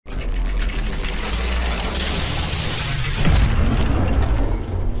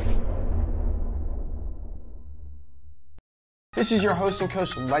This is your host and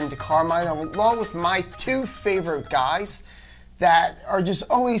coach, Len DeCarmine, along with my two favorite guys that are just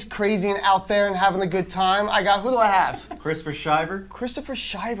always crazy and out there and having a good time. Who do I have? Christopher Shiver. Christopher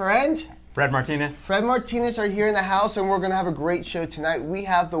Shiver and? Fred Martinez. Fred Martinez are here in the house, and we're going to have a great show tonight. We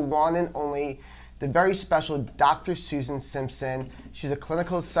have the one and only, the very special Dr. Susan Simpson. She's a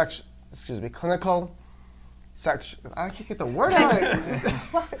clinical I can't get the word out.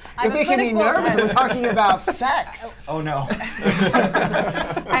 Well, You're making me nervous. We're talking about sex. Oh, no.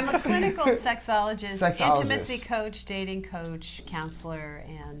 I'm a clinical sexologist, intimacy coach, dating coach, counselor,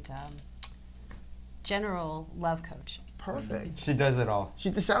 and general love coach. Perfect. She does it all.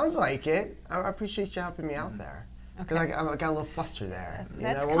 Sounds like it. I appreciate you helping me out there. Because Okay. I got a little flustered there.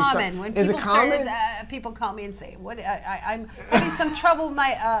 That's common. When is people it common? People call me and say, "What? I'm having some trouble with my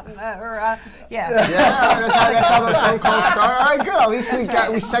yeah." Yeah, that's how those phone calls start. All right, good. At least we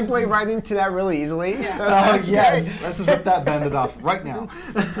segue right into that really easily. Yeah. That's Yes, great. let's just rip that bandit off right now.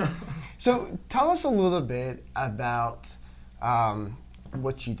 So tell us a little bit about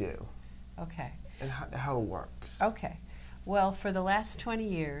what you do Okay. and how it works. Okay. Well, for the last 20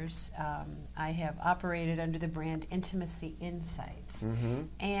 years, I have operated under the brand Intimacy Insights. Mm-hmm.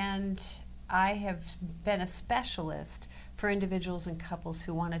 And I have been a specialist for individuals and couples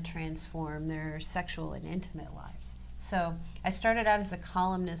who want to transform their sexual and intimate lives. So I started out as a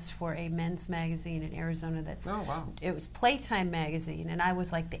columnist for a men's magazine in Arizona Oh, wow. it was Playtime magazine, and I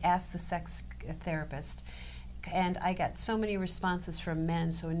was like the Ask the Sex therapist. And I got so many responses from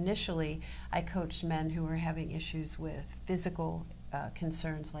men. So initially, I coached men who were having issues with physical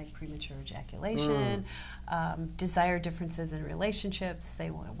concerns like premature ejaculation, desire differences in relationships.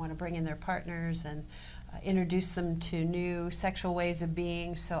 They want to bring in their partners and introduce them to new sexual ways of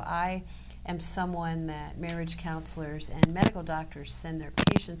being. So I am someone that marriage counselors and medical doctors send their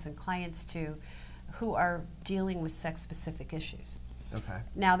patients and clients to who are dealing with sex-specific issues. Okay.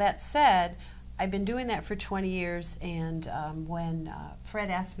 Now, that said, I've been doing that for 20 years, and when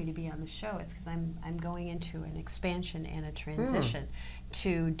Fred asked me to be on the show, it's because I'm going into an expansion and a transition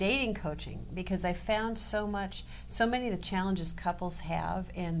to dating coaching, because I found so many of the challenges couples have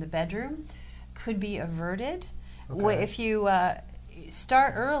in the bedroom could be averted if you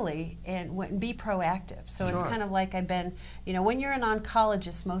start early and be proactive. So Sure. it's kind of like when you're an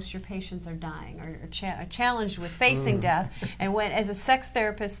oncologist, most of your patients are dying or challenged with facing death. And as a sex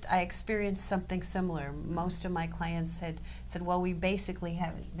therapist, I experienced something similar. Most of my clients said, well, we basically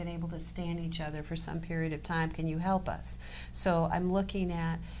haven't been able to stand each other for some period of time. Can you help us? So I'm looking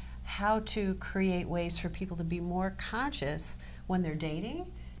at how to create ways for people to be more conscious when they're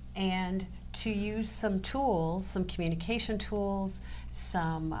dating, and to use some tools, some communication tools,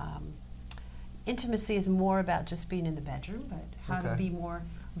 some intimacy is more about just being in the bedroom, but how to be more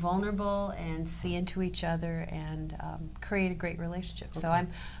vulnerable and see into each other and create a great relationship. So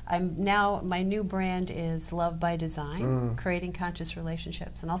I'm now, my new brand is Love by Design, creating conscious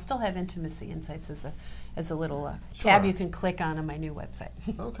relationships, and I'll still have Intimacy Insights as a little tab you can click on my new website.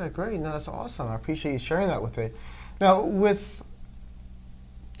 Okay, great. No, that's awesome. I appreciate you sharing that with me. Now,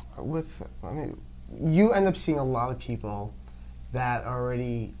 you end up seeing a lot of people that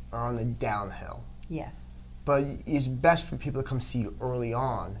already are on the downhill. Yes. But it's best for people to come see you early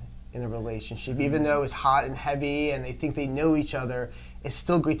on in a relationship. Even though it's hot and heavy and they think they know each other, it's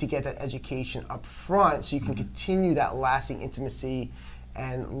still great to get that education up front so you can continue that lasting intimacy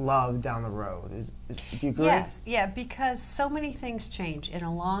and love down the road. Do you agree? Yes, yeah, because so many things change in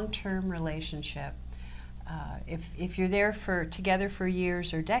a long-term relationship. If you're there together for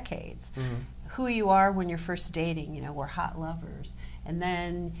years or decades, who you are when you're first dating, we're hot lovers, and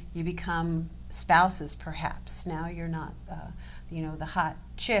then you become spouses perhaps. Now you're not, the hot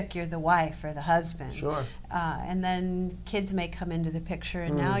chick, you're the wife or the husband. Sure. And then kids may come into the picture,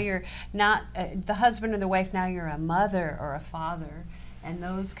 and now you're not the husband or the wife, now you're a mother or a father, and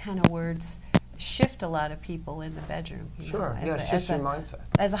those kind of words shift a lot of people in the bedroom. Sure, shift your mindset.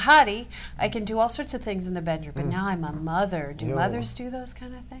 As a hottie, I can do all sorts of things in the bedroom, but now I'm a mother. Do mothers do those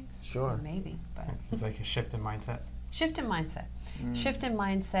kind of things? Sure. Maybe. But It's like a shift in mindset. shift in mindset. Shift in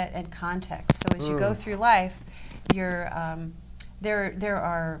mindset and context. So as you go through life, you're, there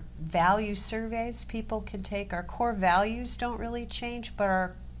are value surveys people can take. Our core values don't really change, but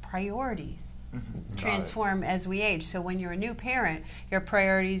our priorities transform as we age. So when you're a new parent, your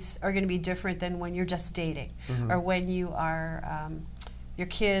priorities are going to be different than when you're just dating, or when you are your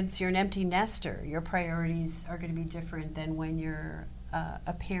kids, you're an empty nester. Your priorities are going to be different than when you're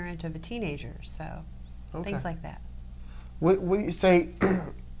a parent of a teenager. So things like that. What do you say?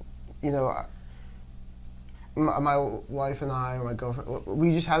 My wife and I, or my girlfriend,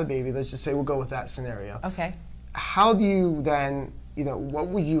 we just had a baby. Let's just say we'll go with that scenario. Okay. how do you then, what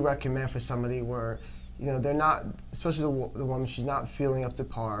would you recommend for somebody where, they're not, especially the woman, she's not feeling up to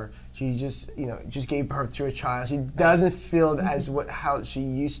par. She just gave birth to a child. She doesn't feel how she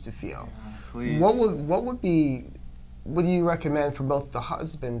used to feel. Please. What do you recommend for both the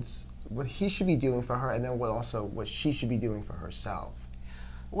husbands, what he should be doing for her, and then what she should be doing for herself?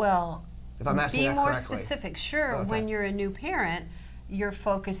 Well, If I'm asking be that more correctly. specific. Sure, Okay. when you're a new parent, you're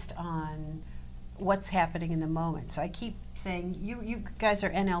focused on what's happening in the moment. So I keep saying, you guys are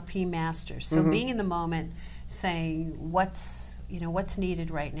NLP masters. So being in the moment, saying what's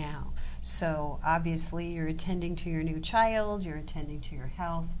needed right now. So obviously you're attending to your new child, you're attending to your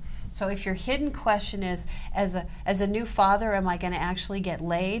health. So if your hidden question is, as a new father, am I going to actually get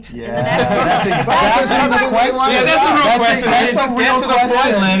laid in the next one? That's exactly the question. Yeah, that's a real question. That's a real Get to the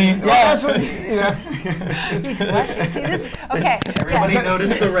point, Lenny. That's what, He's blushing. See this? Okay. Everybody yeah.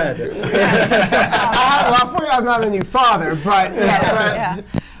 noticed the red. I'm not a new father, but Yeah.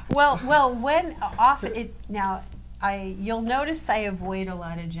 Well, when often it now. You'll notice I avoid a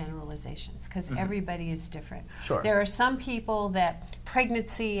lot of generalizations because everybody is different. Sure. There are some people that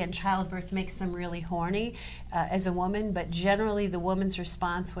pregnancy and childbirth makes them really horny as a woman, but generally the woman's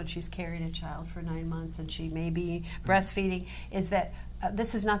response when she's carried a child for 9 months and she may be breastfeeding is that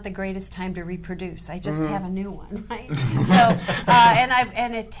this is not the greatest time to reproduce. I just have a new one, right? So,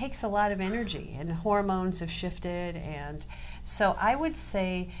 and it takes a lot of energy, and hormones have shifted, and so I would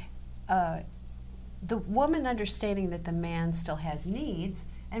say. The woman understanding that the man still has needs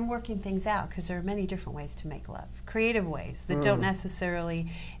and working things out, because there are many different ways to make love, creative ways that don't necessarily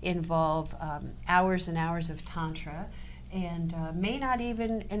involve hours and hours of tantra, and may not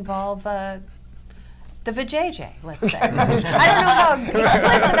even involve the vajayjay, let's say. I don't know how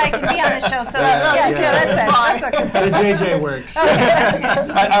explicit I can be on the show, so that's okay. The JJ works.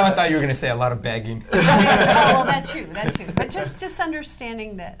 I thought you were going to say a lot of begging. Well, that too. But just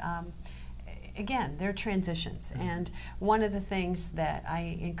understanding that, again, they're transitions. And one of the things that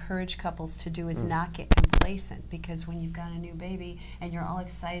I encourage couples to do is not get complacent, because when you've got a new baby and you're all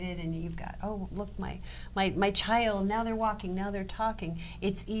excited and you've got, oh, look, my child, now they're walking, now they're talking,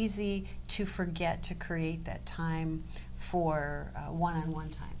 it's easy to forget to create that time for one-on-one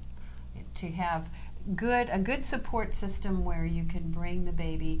time. To have a good support system where you can bring the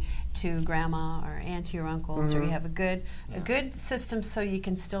baby to grandma or auntie or uncles, or you have a good system so you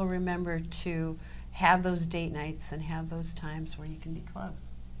can still remember to have those date nights and have those times where you can be close.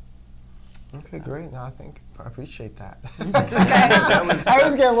 Okay, great. No, I appreciate that. Okay. I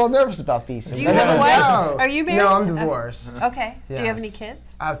was getting a little nervous about these things. Do you have a wife? Are you married? No, I'm divorced. Okay. Do you have any Yes.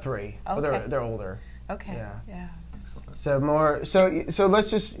 kids? I have 3. But Okay. they're older. Okay. Yeah. So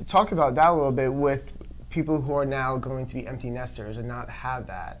let's just talk about that a little bit with people who are now going to be empty nesters and not have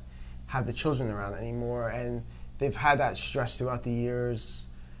the children around anymore, and they've had that stress throughout the years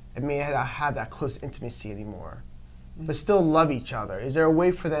and may not have that close intimacy anymore, but still love each other. Is there a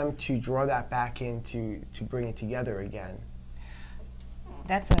way for them to draw that back in to bring it together again?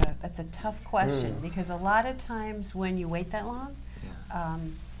 That's a tough question, because a lot of times when you wait that long,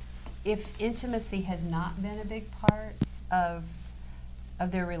 if intimacy has not been a big part of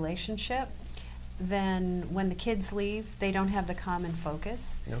their relationship, then when the kids leave, they don't have the common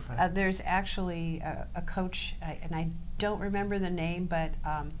focus. Okay. There's actually a coach, and I don't remember the name, but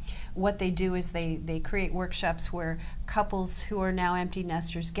what they do is they create workshops where couples who are now empty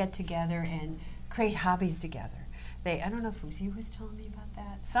nesters get together and create hobbies together. I don't know if it was you who was telling me about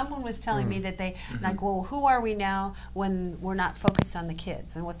that. Someone was telling me that they, like, well, who are we now when we're not focused on the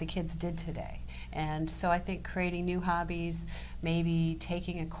kids and what the kids did today? And so I think creating new hobbies, maybe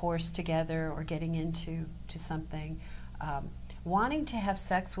taking a course together or getting into something, wanting to have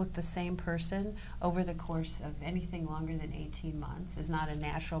sex with the same person over the course of anything longer than 18 months is not a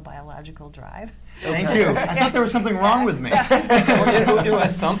natural biological drive. Thank you. I thought there was something wrong with me. Well,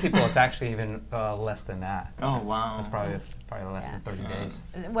 some people, it's actually even less than that. Oh, wow. It's probably less than 30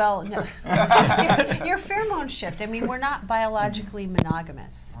 days. Well, no. your pheromones shift. I mean, we're not biologically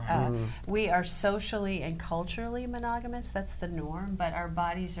monogamous. We are socially and culturally monogamous. That's the norm. But our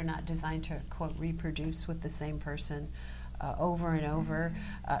bodies are not designed to, quote, reproduce with the same person over and over.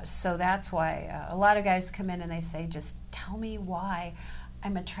 So that's why a lot of guys come in and they say, just tell me why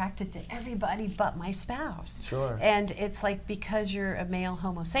I'm attracted to everybody but my spouse. Sure. And it's like, because you're a male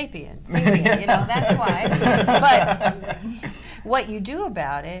homo sapien, that's why. But what you do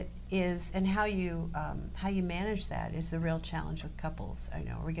about it is, and how you manage that is the real challenge with couples.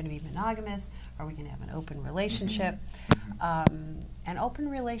 Are we going to be monogamous? Are we going to have an open relationship? And open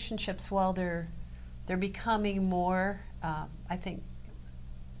relationships, while they're becoming more, I think,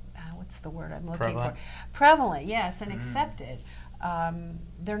 what's the word I'm looking Prevalent? for? Prevalent, yes, and accepted.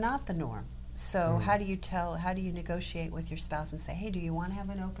 They're not the norm. So how do you negotiate with your spouse and say, hey, do you want to have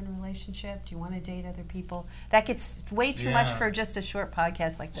an open relationship? Do you want to date other people? That gets way too much for just a short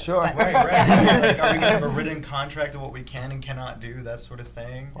podcast like this. Sure. but- Right. Like, are we gonna have a written contract of what we can and cannot do, that sort of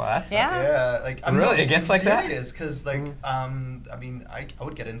thing? Well, that's Yeah. Yeah, like I'm Really? not It gets like that? serious because like I mean I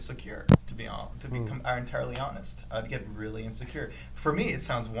would get insecure to be entirely honest. I'd get really insecure. For me, it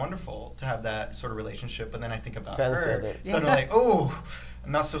sounds wonderful to have that sort of relationship, but then I think about Benefit her. of it. Suddenly, like, oh,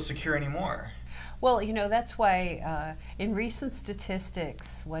 I'm not so secure anymore. Well, you know, that's why in recent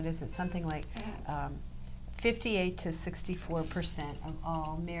statistics, what is it, something like 58 to 64% of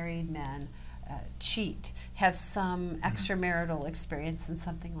all married men cheat, have some extramarital experience, and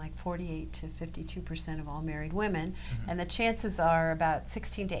something like 48 to 52% of all married women. And the chances are about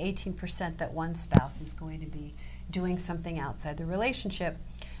 16 to 18% that one spouse is going to be doing something outside the relationship.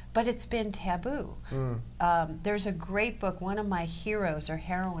 But it's been taboo. There's a great book. One of my heroes or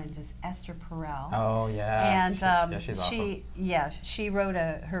heroines is Esther Perel. Oh yeah. And she's awesome. she wrote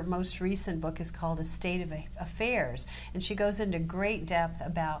her most recent book is called A State of Affairs, and she goes into great depth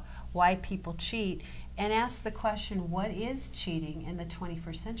about why people cheat and asks the question, what is cheating in the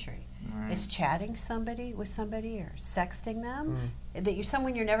 21st century? Right. Is chatting with somebody or sexting them that you're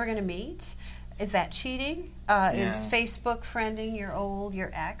someone you're never going to meet? Is that cheating? Is Facebook friending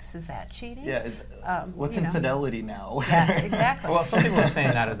your ex? Is that cheating? Yeah. What's you know. infidelity now? Yes, exactly. Well, some people are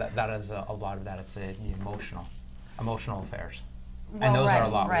saying that is a lot of that. It's the emotional affairs, and those are a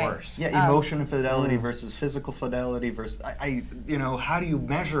lot worse. Yeah, emotional fidelity versus physical fidelity versus how do you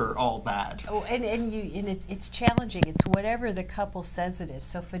measure all that? Oh, and it's challenging. It's whatever the couple says it is.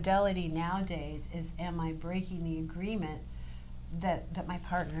 So fidelity nowadays is, am I breaking the agreement that my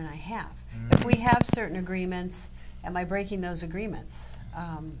partner and I have? If we have certain agreements, am I breaking those agreements?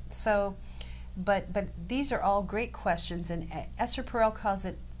 But these are all great questions, and Esther Perel calls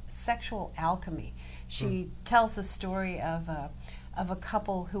it sexual alchemy. She tells the story of a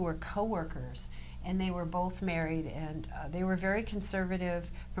couple who were coworkers, and they were both married, and they were very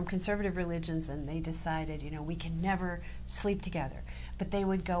conservative, from conservative religions, and they decided, we can never sleep together. But they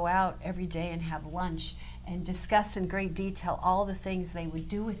would go out every day and have lunch and discuss in great detail all the things they would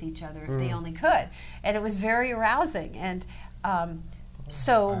do with each other if they only could. And it was very arousing. And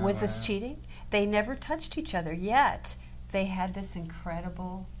so was this cheating? They never touched each other, yet they had this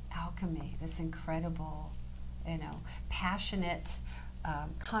incredible alchemy, this incredible, passionate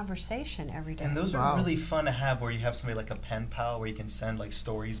conversation every day. And those are really fun to have, where you have somebody like a pen pal where you can send like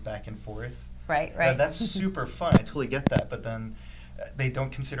stories back and forth. Right. That's super fun. I totally get that. But then they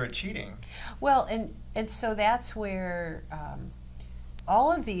don't consider it cheating. Well, and so that's where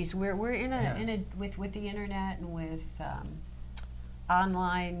all of these we're in a with the internet and with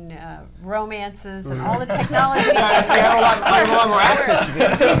online romances and all the technology. We have a lot more access to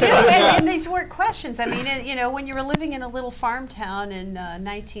this. You do, and these weren't questions. I mean, when you were living in a little farm town in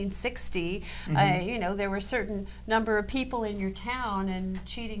 1960, there were a certain number of people in your town, and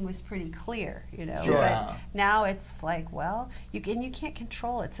cheating was pretty clear. Sure. But now it's like, well, you can't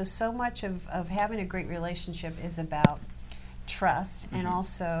control it. So much of having a great relationship is about trust, and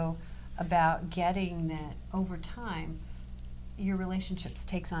also about getting that over time. Your relationships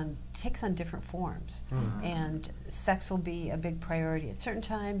takes on different forms, and sex will be a big priority at certain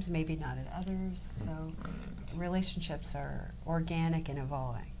times, maybe not at others. So relationships are organic and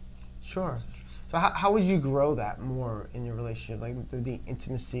evolving. Sure. So how would you grow that more in your relationship, like the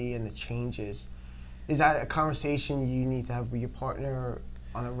intimacy and the changes? Is that a conversation you need to have with your partner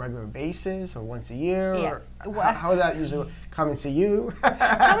on a regular basis, or once a year? Yeah. Or how would that usually come and see you?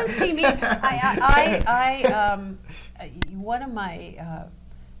 Come and see me. One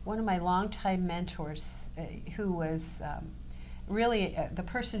of my longtime mentors, who was really the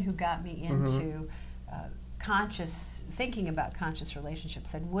person who got me into thinking about conscious relationships,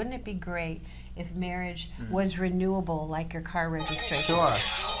 said, "Wouldn't it be great if marriage was renewable like your car registration?" Sure.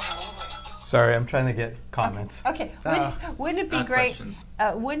 Sorry, I'm trying to get comments. Okay. Wouldn't it be great? Questions.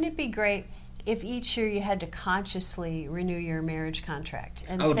 Wouldn't it be great if each year you had to consciously renew your marriage contract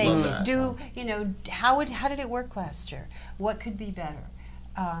and I would say, love that. how did it work last year? What could be better?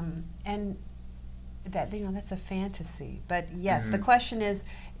 And that that's a fantasy. But yes, the question is,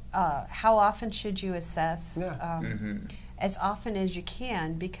 how often should you assess? Yeah. As often as you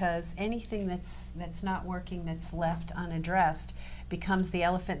can, because anything that's not working, that's left unaddressed, becomes the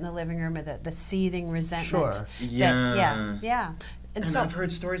elephant in the living room, or the seething resentment. Sure. Yeah. And so I've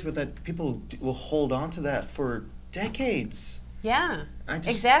heard stories where that people will hold on to that for decades. Yeah, I just-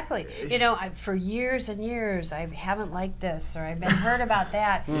 exactly. You know, for years and years, I haven't liked this, or I've been hurt about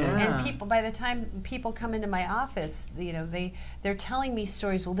that. Yeah. And people, by the time people come into my office, you know, they're telling me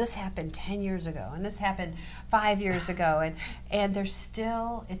stories. Well, this happened 10 years ago, and this happened 5 years ago, and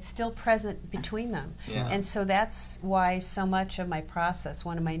it's still present between them. Yeah. And so that's why so much of my process,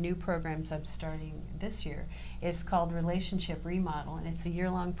 one of my new programs I'm starting this year, is called Relationship Remodel, and it's a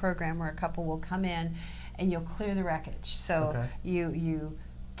year-long program where a couple will come in and you'll clear the wreckage. So Okay. you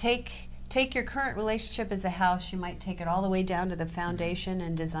take your current relationship as a house, you might take it all the way down to the foundation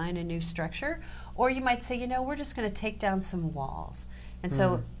and design a new structure, or you might say, you know, we're just going to take down some walls. And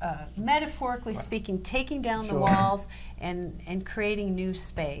so, metaphorically speaking, taking down the Sure. walls and creating new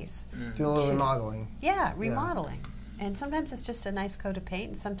space. Do a little remodeling. Yeah, remodeling. And sometimes it's just a nice coat of paint,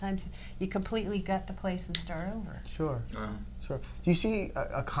 and sometimes you completely gut the place and start over. Sure. Sure. Do you see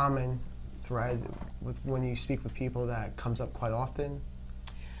a common thread with when you speak with people that comes up quite often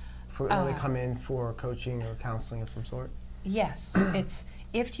when they come in for coaching or counseling of some sort? Yes, it's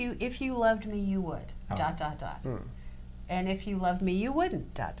if you loved me, you would. ... And if you loved me, you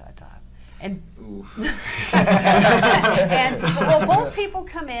wouldn't. ... And and well, both people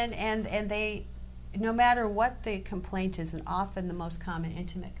come in and they, no matter what the complaint is, and often the most common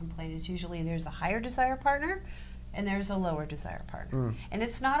intimate complaint is usually there's a higher desire partner and there's a lower desire partner. And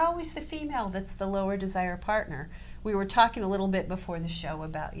it's not always the female that's the lower desire partner. We were talking a little bit before the show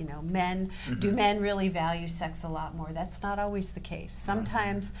about, you know, men. Do men really value sex a lot more? That's not always the case.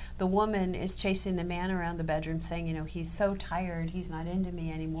 Sometimes the woman is chasing the man around the bedroom saying, you know, he's so tired, he's not into me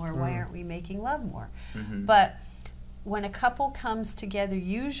anymore. Why aren't we making love more? But when a couple comes together,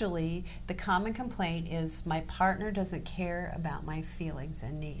 usually the common complaint is my partner doesn't care about my feelings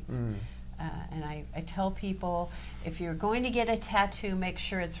and needs. And I tell people, if you're going to get a tattoo, make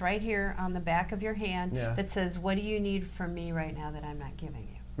sure it's right here on the back of your hand that says, what do you need from me right now that I'm not giving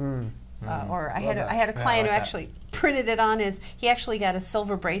you? Or I had a client who actually printed it on he actually got a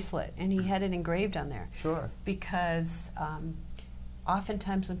silver bracelet and he had it engraved on there. Sure. Because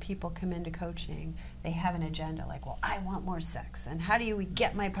oftentimes when people come into coaching, they have an agenda like, well, I want more sex, and how do you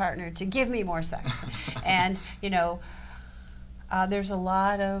get my partner to give me more sex? And, you know, there's a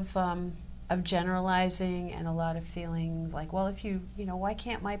lot of generalizing and a lot of feeling like, well, if you know, why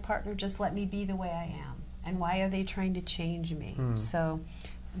can't my partner just let me be the way I am? And why are they trying to change me? So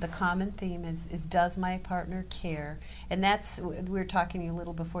the common theme is does my partner care? And that's, we were talking a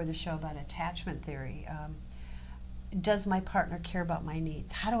little before the show about attachment theory. Does my partner care about my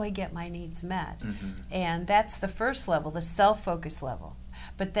needs? How do I get my needs met? And that's the first level, the self-focus level.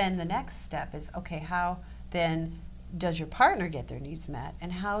 But then the next step is, okay, how then does your partner get their needs met?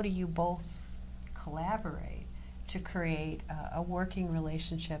 And how do you both collaborate to create a working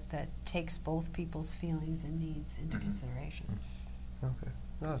relationship that takes both people's feelings and needs into consideration? Okay.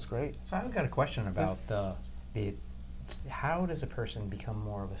 No, that's great. So I've got a question about the how does a person become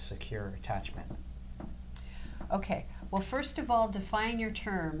more of a secure attachment? Okay. Well, first of all, define your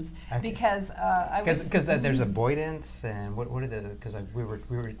terms, Okay. because Because there's avoidance and what are the, because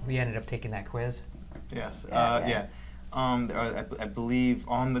we ended up taking that quiz. Yes. Yeah. I believe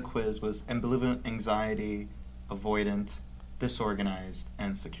on the quiz was ambivalent, anxiety, avoidant, disorganized,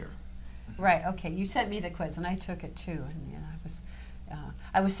 and secure. Right. Okay. You sent me the quiz, and I took it too, and you know,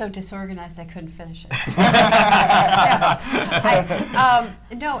 I was so disorganized I couldn't finish it.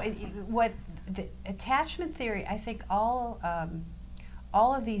 What the attachment theory? I think all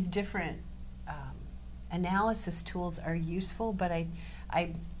of these different analysis tools are useful, but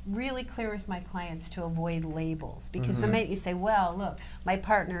I'm really clear with my clients to avoid labels, because the minute you say, well, look, my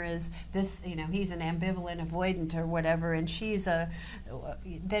partner is this, you know, he's an ambivalent avoidant or whatever, and she's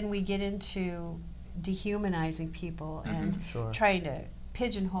then we get into dehumanizing people and trying to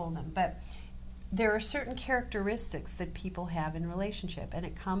pigeonhole them. But there are certain characteristics that people have in relationship, and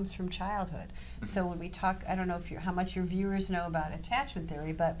it comes from childhood. So when we talk, I don't know how much your viewers know about attachment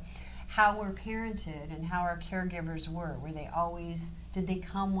theory, but how we're parented and how our caregivers were they always, did they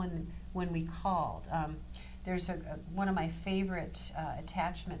come when we called? There's one of my favorite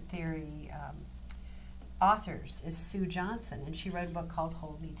attachment theory authors is Sue Johnson, and she wrote a book called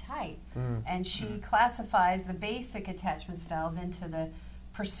Hold Me Tight. And she classifies the basic attachment styles into the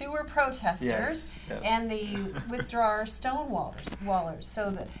pursuer protesters and the withdrawer stonewallers. So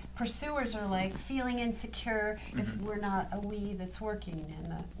the pursuers are like feeling insecure if we're not a we that's working,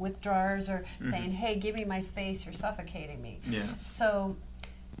 and the withdrawers are saying, hey, give me my space, you're suffocating me. So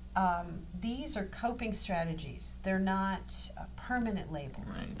these are coping strategies. They're not permanent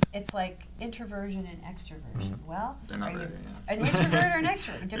labels. Right. It's like introversion and extroversion. Well, They're not are you very, an introvert or an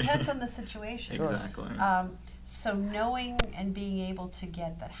extrovert? It depends on the situation. Exactly. So knowing and being able to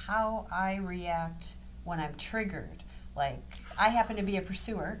get that how I react when I'm triggered, like I happen to be a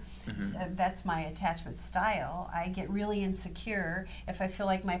pursuer, so that's my attachment style. I get really insecure if I feel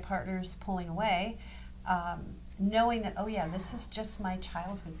like my partner's pulling away, knowing that, oh yeah, this is just my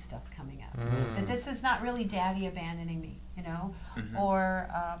childhood stuff coming up. That this is not really daddy abandoning me, you know, or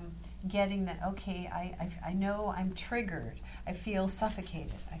getting that, okay, I know I'm triggered. I feel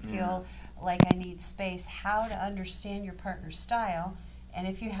suffocated. I feel like I need space. How to understand your partner's style. And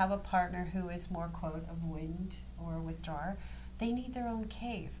if you have a partner who is more, quote, avoidant or withdrawer, they need their own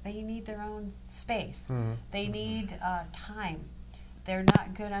cave. They need their own space. They need time. They're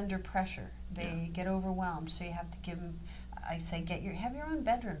not good under pressure. They get overwhelmed, so you have to give them, I say, have your own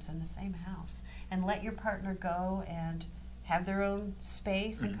bedrooms in the same house and let your partner go and have their own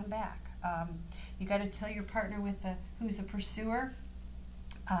space and come back. You got to tell your partner who's a pursuer,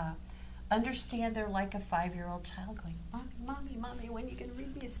 understand they're like a 5-year-old child going, mommy, mommy, when are you going to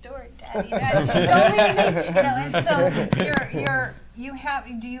read me a story? Daddy, don't leave me. You know, and so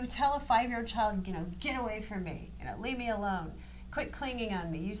do you tell a 5-year-old child, you know, get away from me, you know, leave me alone, quit clinging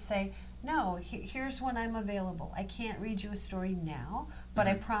on me? You say, no, here's when I'm available. I can't read you a story now, but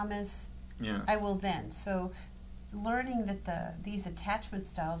I promise I will then. So learning that these attachment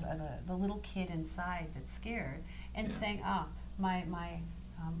styles are the little kid inside that's scared, and saying,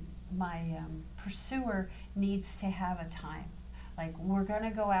 my pursuer needs to have a time. Like, we're going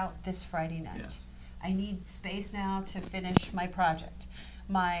to go out this Friday night. I need space now to finish my project.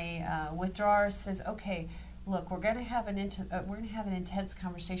 My withdrawer says, okay, look, we're going to have an intense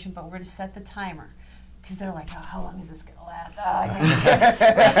conversation, but we're going to set the timer. Because they're like, oh, how long is this going to last? Oh, I can't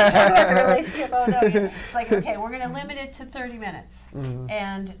talk about the relationship. Oh, no. It's like, okay, we're going to limit it to 30 minutes.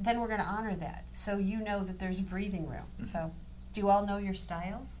 And then we're going to honor that. So you know that there's breathing room. So do you all know your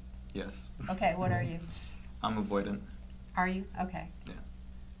styles? Yes. Okay, what are you? I'm avoidant. Are you? Okay. Yeah.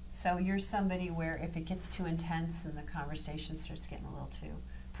 So you're somebody where if it gets too intense and the conversation starts getting a little too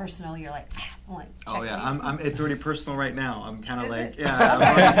personal, you're like, check oh yeah, please. it's already personal right now. I'm kind of like, it? I'm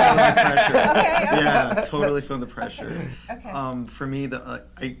already feeling the pressure. Okay. Yeah, totally feeling the pressure. Okay. For me,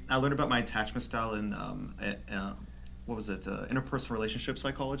 I learned about my attachment style in what was it, interpersonal relationship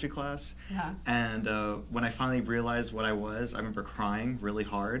psychology class. And when I finally realized what I was, I remember crying really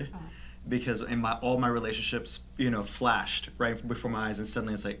hard. Because all my relationships, you know, flashed right before my eyes, and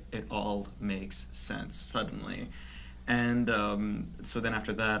suddenly it's like it all makes sense suddenly. And so then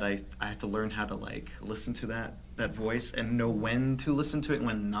after that, I had to learn how to like listen to that voice and know when to listen to it and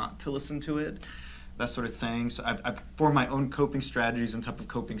when not to listen to it, that sort of thing. So I've formed my own coping strategies and type of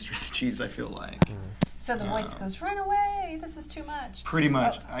coping strategies, I feel like. So the voice goes, run away, this is too much. Pretty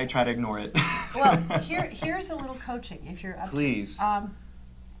much. I try to ignore it. Well, here's a little coaching if you're up Please. to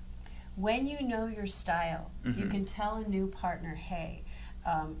when you know your style, you can tell a new partner, hey,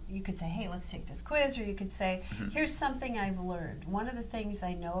 you could say, hey, let's take this quiz, or you could say, here's something I've learned. One of the things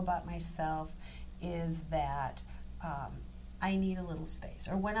I know about myself is that I need a little space.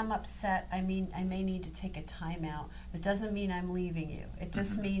 Or when I'm upset, I may need to take a time out. That doesn't mean I'm leaving you. It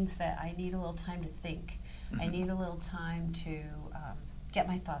just means that I need a little time to think. I need a little time to get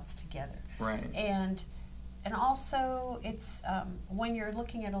my thoughts together. Right. And also, it's when you're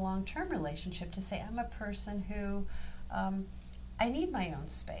looking at a long-term relationship to say, I'm a person who I need my own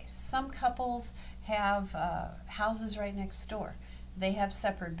space. Some couples have houses right next door. They have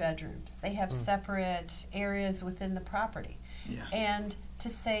separate bedrooms. They have separate areas within the property. Yeah. And to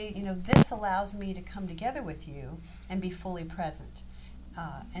say, you know, this allows me to come together with you and be fully present.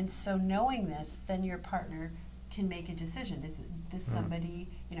 And so knowing this, then your partner can make a decision. Is this somebody,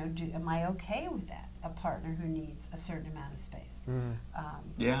 you know, am I okay with that? A partner who needs a certain amount of space.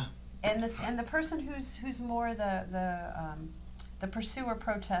 Yeah. And the person who's more the pursuer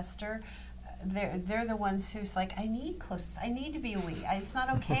protester, they're the ones who's like, I need closeness. I need to be a we. It's not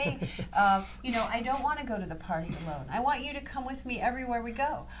okay. You know, I don't want to go to the party alone. I want you to come with me everywhere we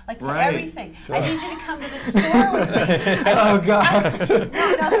go, like to everything. Sure. I need you to come to the store with me. Oh God!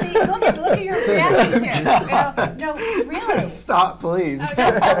 No, see, look at your reactions here. No, really. Stop, please.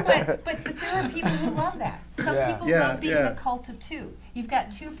 But there are people who love that. Some people love being the cult of two. You've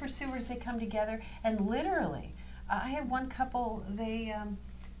got two pursuers. They come together, and literally, I had one couple. They.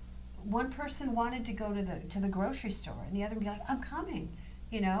 One person wanted to go to the grocery store, and the other would be like, "I'm coming,"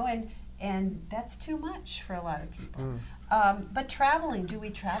 you know, and that's too much for a lot of people. But traveling, do we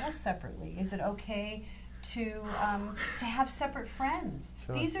travel separately? Is it okay to have separate friends?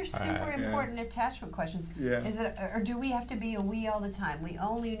 Sure. These are super important attachment questions. Yeah. Is it, or do we have to be a we all the time?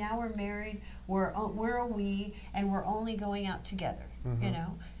 Now we're married, we're a we, and we're only going out together, you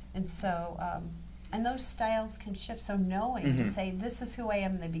know. And so And those styles can shift. So knowing to say, this is who I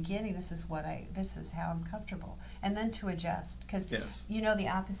am in the beginning, this is how I'm comfortable, and then to adjust, because you know the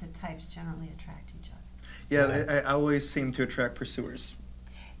opposite types generally attract each other. Yeah, I always seem to attract pursuers.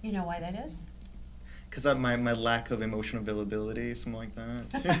 You know why that is? Because of my lack of emotional availability, something like that.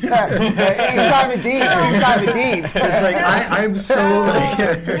 He's diving deep. He's diving deep. It's like I'm so like.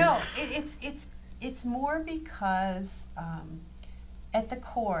 No, it's more because at the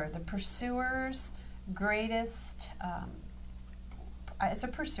core, the pursuer's greatest. As a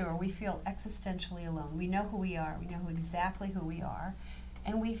pursuer, we feel existentially alone. We know who we are. We know exactly who we are,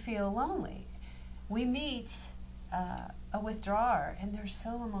 and we feel lonely. We meet a withdrawer, and they're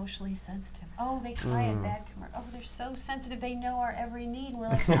so emotionally sensitive. Oh, they cry at bad commercial. Oh, they're so sensitive. They know our every need. We're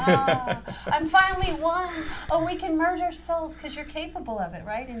like, I'm finally won. Oh, we can merge our souls because you're capable of it,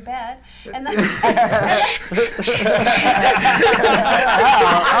 right? In bed. And then I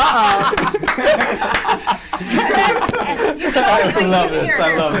love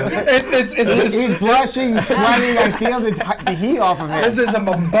this. It's just he's blushing, he's sweating. I feel the heat off of him. This is a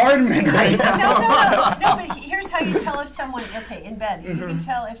bombardment right now. No, but here's how you tell if someone, okay, in bed, you can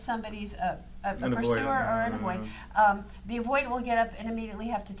tell if somebody's a pursuer or an avoid. The avoid will get up and immediately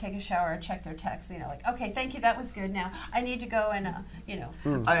have to take a shower or check their text. You know, like, okay, thank you, that was good. Now I need to go and, you know.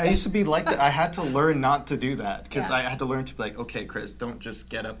 I used to be like that. I had to learn not to do that because I had to learn to be like, okay, Chris, don't just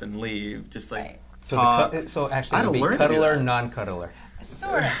get up and leave. Just like talk. So actually, it would be cuddler, non-cuddler.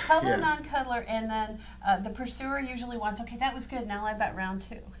 Sort of. Cuddler, non-cuddler, and then the pursuer usually wants, okay, that was good, now I bet round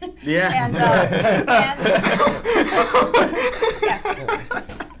 2. Yeah.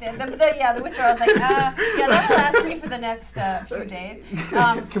 The withdrawal's like, that'll last me for the next few days.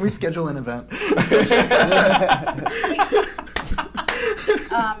 Can we schedule an event?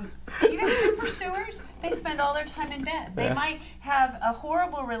 You have 2 pursuers, they spend all their time in bed. They might have a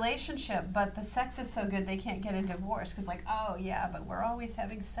horrible relationship, but the sex is so good they can't get a divorce because, like, oh yeah, but we're always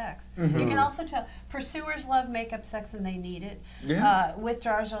having sex. You can also tell pursuers love makeup sex and they need it.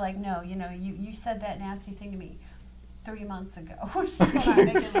 Withdrawers are like, no, you know, you said that nasty thing to me 3 months ago. We're still not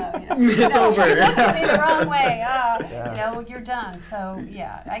making love. You know? It's over. You looked at me the wrong way. You know, you're done. So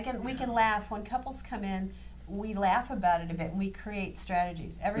yeah, we can laugh when couples come in. We laugh about it a bit and we create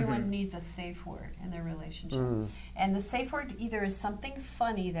strategies. Everyone needs a safe word in their relationship. And the safe word either is something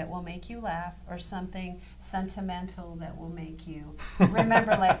funny that will make you laugh or something sentimental that will make you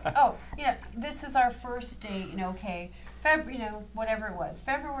remember, like, oh, you know, this is our first date, you know, okay, you know, whatever it was.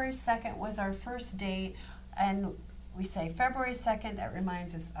 February 2nd was our first date, and we say February 2nd, that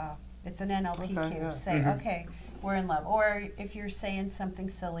reminds us, oh, it's an NLP cue. Say, okay, we're in love. Or if you're saying something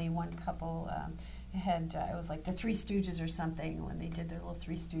silly, one couple had, it was like the Three Stooges or something when they did their little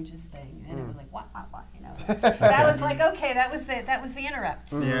Three Stooges thing, and it was like what, you know. That was like, okay, that was the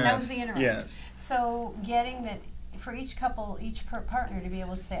interrupt. That was the interrupt. Yes. So getting that for each couple, each partner to be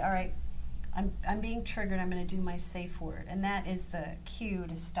able to say, all right, I'm being triggered. I'm going to do my safe word, and that is the cue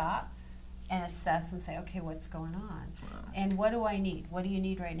to stop and assess and say, okay, what's going on, and what do I need? What do you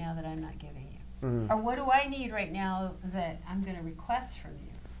need right now that I'm not giving you, or what do I need right now that I'm going to request from you?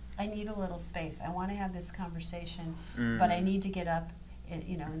 I need a little space. I want to have this conversation, but I need to get up,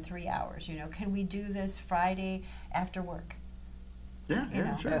 in 3 hours. You know, can we do this Friday after work? Yeah,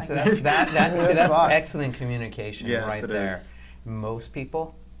 sure. Yeah, so that's excellent communication right there. Is. Most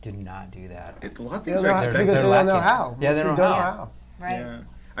people do not do that. A lot of Because things they don't know how. Yeah, they don't know how. Right. Yeah.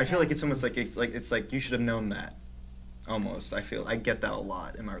 I feel like it's almost like it's like you should have known that. Almost, I get that a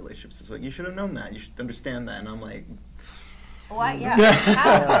lot in my relationships. It's like, you should have known that. You should understand that, and I'm like. Why? Yeah.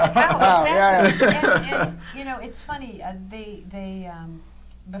 How? Exactly. And you know, it's funny. They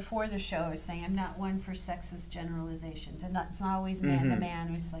before the show, I was saying I'm not one for sexist generalizations, and it's not always the man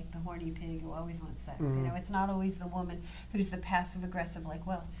who's like the horny pig who always wants sex. You know, it's not always the woman who's the passive aggressive. Like,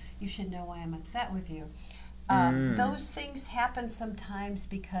 well, you should know why I'm upset with you. Those things happen sometimes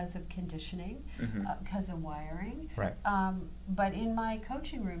because of conditioning, because of wiring. Right. But in my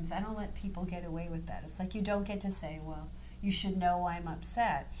coaching rooms, I don't let people get away with that. It's like you don't get to say, well, you should know why I'm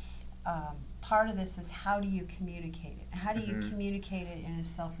upset. Part of this is how do you communicate it? How do you communicate it in a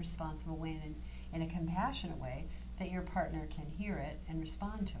self-responsible way and in a compassionate way that your partner can hear it and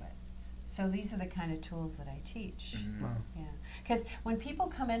respond to it? So these are the kind of tools that I teach. Yeah, because when people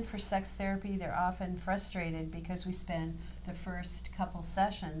come in for sex therapy, they're often frustrated because we spend the first couple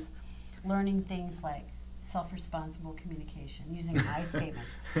sessions learning things like self-responsible communication, using I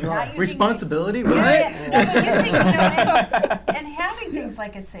statements. Not using responsibility, right? right? No, but using, and having things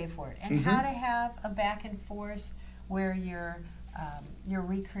like a safe word, and how to have a back and forth where you're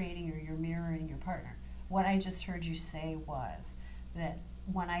recreating or you're mirroring your partner. What I just heard you say was that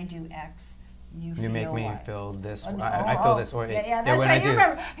when I do X, you make me what? feel this. Oh, no. I feel this way. Yeah, that's when right. I You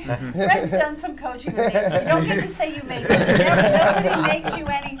do remember, Fred's done some coaching with me. So you don't get to say you make it. Nobody makes you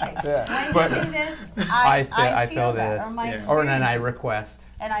anything. Yeah. When you do this, I feel that, this. or my Or then I experience is- request.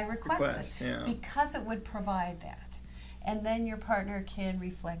 and I request it yeah. because it would provide that. And then your partner can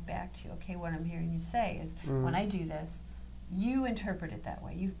reflect back to you, okay, what I'm hearing you say is, when I do this, you interpret it that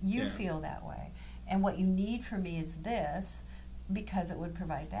way. You Yeah. feel that way. And what you need from me is this, because it would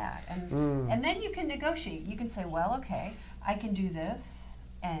provide that. And then you can negotiate. You can say, well, okay, I can do this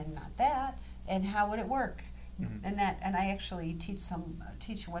and not that, and how would it work? And I actually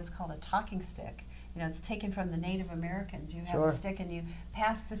teach what's called a talking stick. You know, it's taken from the Native Americans. You have a stick and you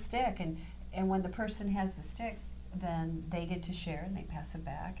pass the stick, and when the person has the stick, then they get to share and they pass it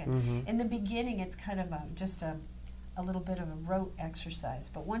back. And in the beginning, it's kind of just a little bit of a rote exercise.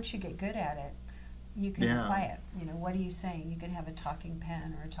 But once you get good at it, you can apply it. You know, what are you saying? You can have a talking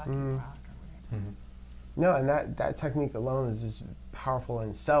pen or a talking rock or whatever. No, and that technique alone is just powerful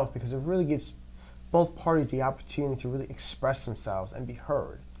in itself because it really gives both parties the opportunity to really express themselves and be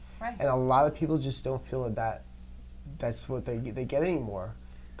heard. Right. And a lot of people just don't feel that that's what they get anymore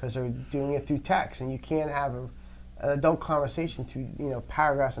because they're doing it through text, and you can't have an adult conversation through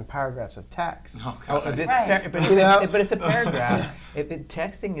paragraphs and paragraphs of text. Oh, Oh, God. it's Right. but it's a paragraph.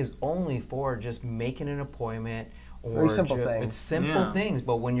 Texting is only for just making an appointment or Very simple things. It's simple Yeah. things,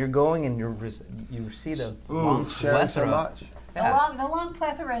 but when you're going and you see the long Sharing so plethora. much. Yeah. The long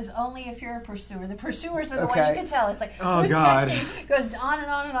plethora is only if you're a pursuer. The pursuers are the one Okay. you can tell. It's like, Oh, who's God. texting, goes on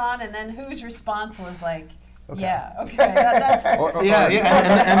and on and on, and then whose response was like, Okay. yeah, okay, that's Yeah,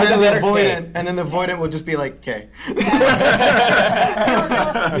 and then the letter K. avoidant, and then the avoidant will just be like, okay.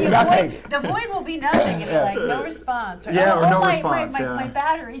 The void will be nothing. It'll be like, no response. Or, Yeah, or no my, response, My yeah.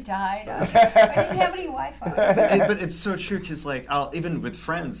 battery died. I didn't have any Wi-Fi. But it's so true because like even with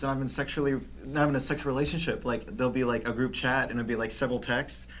friends, not in a sexual relationship, like there'll be like a group chat and it'll be like several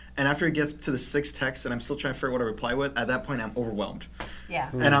texts, and after it gets to the 6th text and I'm still trying to figure out what to reply with, at that point I'm overwhelmed. Yeah.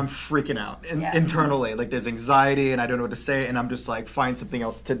 And I'm freaking out Yeah. internally. Like there's anxiety and I don't know what to say, and I'm just like, find something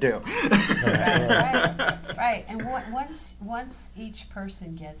else to do. Right. And once each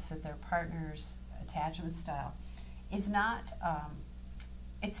person gets that their partner's attachment style is not,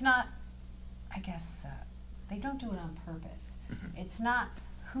 it's not, I guess, they don't do it on purpose. It's not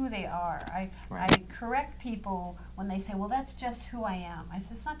who they are. I correct people when they say, well, that's just who I am. I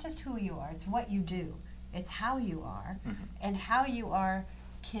say, it's not just who you are, it's what you do. It's how you are, and how you are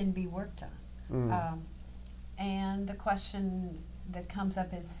can be worked on. And the question that comes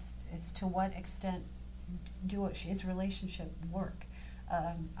up is to what extent is relationship work?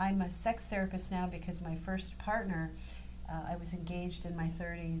 I'm a sex therapist now because my first partner, I was engaged in my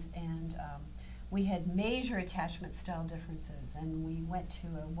 30s, and we had major attachment style differences, and we went to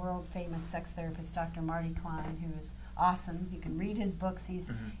a world famous sex therapist, Dr. Marty Klein, who is awesome. You can read his books.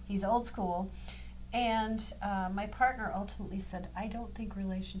 He's old school. And my partner ultimately said, I don't think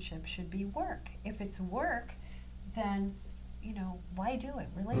relationships should be work. If it's work, then why do it?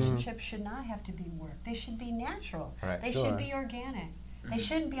 Relationships should not have to be work. They should be natural. Right. They should be organic. They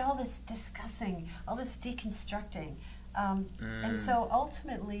shouldn't be all this discussing, all this deconstructing. And so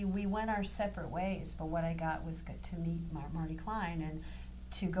ultimately we went our separate ways, but what I got was to meet Marty Klein and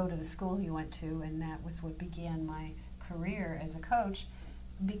to go to the school he went to, and that was what began my career as a coach,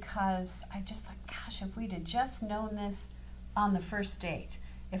 because I just thought, gosh, if we'd have just known this on the first date,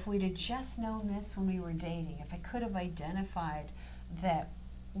 if we'd have just known this when we were dating, if I could have identified that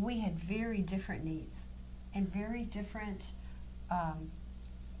we had very different needs and very different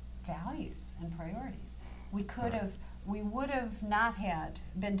values and priorities, we would have not had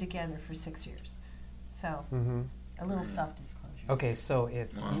been together for 6 years. So a little self-disclosure. Okay, so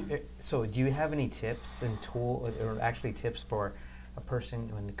so do you have any tips and or actually tips for a person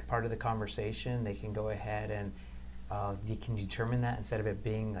when part of the conversation they can go ahead and you can determine that instead of it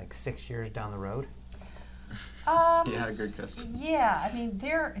being like 6 years down the road? Yeah, good question. Yeah, I mean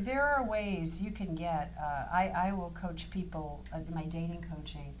there are ways you can get. I will coach people in my dating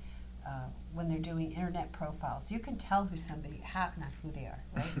coaching. When they're doing internet profiles, you can tell who somebody, not who they are,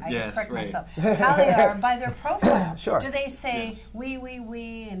 right? I Yes, correct right. myself. How they are by their profile. Sure. Do they say we,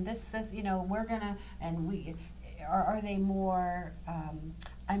 and this, we're gonna, and we, are they more,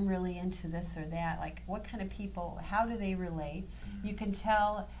 I'm really into this or that? Like, what kind of people, how do they relate? You can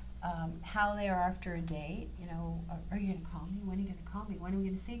tell how they are after a date. Are you gonna call me? When are you gonna call me? When are we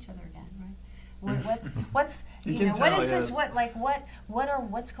gonna see each other again, right? What's can what tell, is this? yes.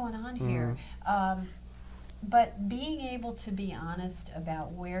 What's going on here? But being able to be honest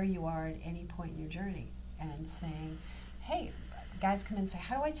about where you are at any point in your journey and saying, hey, guys come in and say,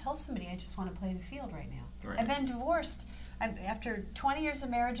 how do I tell somebody I just want to play the field right now? Right. I've been divorced after 20 years of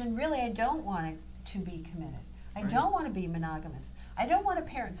marriage, and really I don't want to be committed. I don't want to be monogamous. I don't want to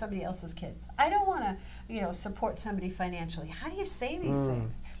parent somebody else's kids. I don't want to, support somebody financially. How do you say these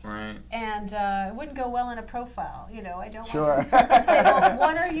things? Right. And it wouldn't go well in a profile. I don't Sure. want to say, well,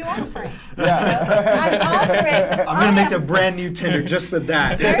 what are you offering? Yeah. I'm offering. I'm gonna make a brand new Tinder just with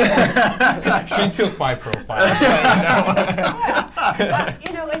that. She took my profile.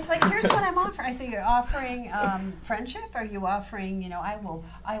 It's like, here's what I'm offering. I say, you're offering friendship. Are you offering, I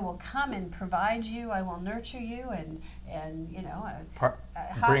will come and provide you. I will nurture you, and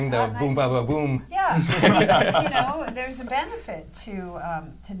Bring the boom ba ba boom. Yeah. There's a benefit to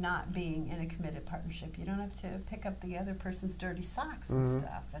not being in a committed partnership. You don't have to pick up the other person's dirty socks and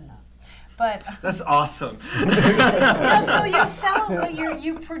stuff, but That's awesome. so you sell,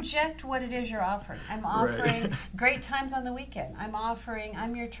 you project what it is you're offering. I'm offering great times on the weekend.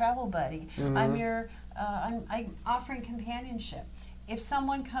 I'm your travel buddy. I'm offering companionship. If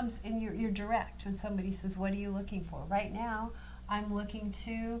someone comes and you're direct when somebody says, what are you looking for? Right now, I'm looking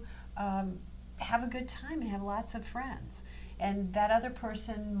to have a good time and have lots of friends. And that other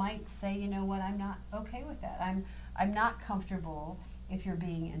person might say, you know what, I'm not okay with that. I'm not comfortable if you're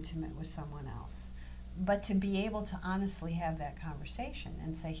being intimate with someone else. But to be able to honestly have that conversation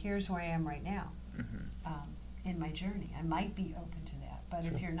and say, here's where I am right now in my journey. I might be open to that. But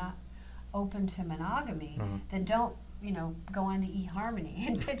if you're not open to monogamy, then don't go on to eHarmony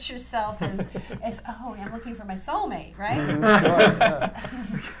and pitch yourself as I'm looking for my soulmate, right?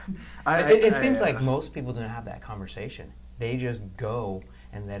 It seems like most people don't have that conversation. They just go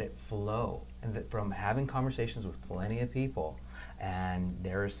and let it flow. And that from having conversations with plenty of people, and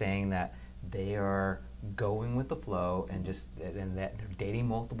they're saying that they are going with the flow and that they're dating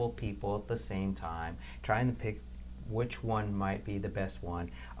multiple people at the same time, trying to pick which one might be the best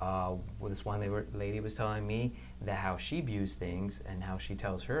one. This one lady was telling me that how she views things and how she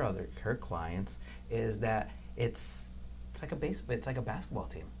tells her clients is that it's like a basketball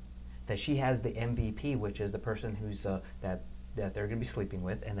team. That she has the MVP, which is the person who's that they're going to be sleeping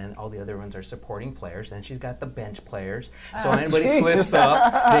with, and then all the other ones are supporting players. Then she's got the bench players. So when anybody slips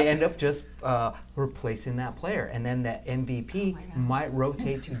up, they end up just replacing that player, and then that MVP might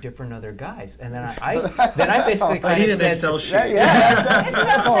rotate to different other guys. And then I basically kind of said, Excel sheet.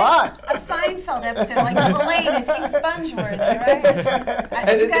 That's a lot. A Seinfeld episode, like Elaine, is he Spongeworthy,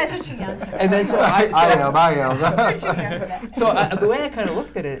 right? You guys are too young for that. and then I am. You're too young for that. So the way I kind of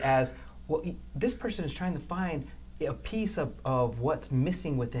looked at it as, well, this person is trying to find a piece of what's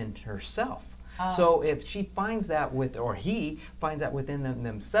missing within herself. So if she finds that or he finds that within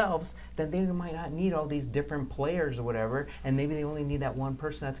themselves, then they might not need all these different players or whatever, and maybe they only need that one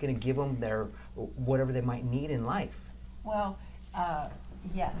person that's going to give them their whatever they might need in life. Well,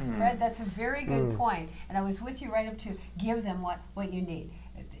 yes, Fred, that's a very good point. And I was with you right up to give them what you need.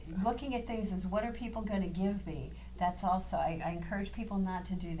 Looking at things as, what are people going to give me? That's also, I encourage people not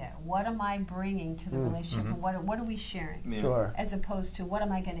to do that. What am I bringing to the relationship, and what are we sharing? Yeah. Sure. As opposed to, what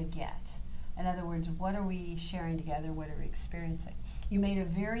am I going to get? In other words, what are we sharing together? What are we experiencing? You made a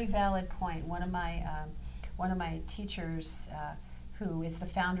very valid point. One of my teachers, who is the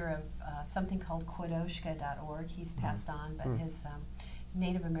founder of something called Quodoshka.org, he's passed on, but his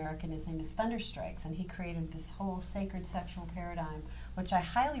Native American, his name is Thunderstrikes, and he created this whole sacred sexual paradigm, which I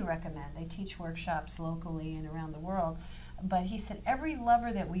highly recommend. They teach workshops locally and around the world. But he said every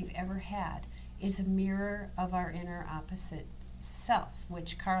lover that we've ever had is a mirror of our inner opposite self,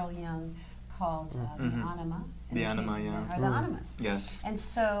 which Carl Jung called the anima. The anima, yeah. Or the animus. Yes. And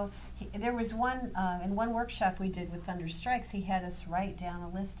so there was one, in one workshop we did with Thunderstrikes, he had us write down a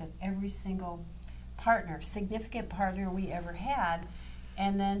list of every single partner, significant partner we ever had,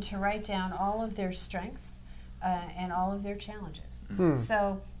 and then to write down all of their strengths and all of their challenges.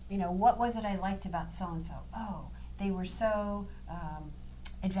 So, what was it I liked about so-and-so? Oh, they were so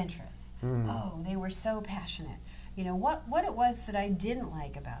adventurous. Oh, they were so passionate. What it was that I didn't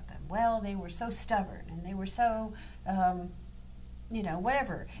like about them? Well, they were so stubborn, and they were so,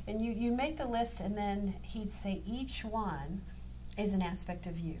 whatever. And you make the list, and then he'd say each one is an aspect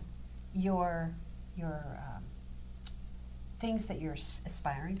of you. Your things that you're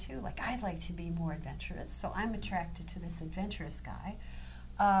aspiring to. Like, I'd like to be more adventurous, so I'm attracted to this adventurous guy.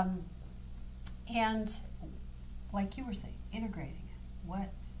 And like you were saying, integrating it.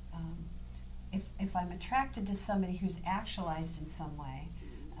 What if I'm attracted to somebody who's actualized in some way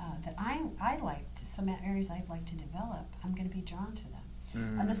that I like, some areas I'd like to develop, I'm going to be drawn to them.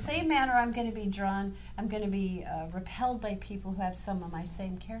 In the same manner, I'm going to be repelled by people who have some of my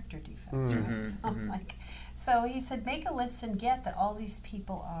same character defects, right? So I'm like, so he said, make a list and get that all these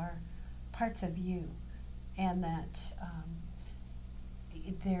people are parts of you, and that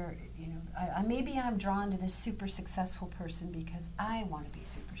they're, you know, maybe I'm drawn to this super successful person because I want to be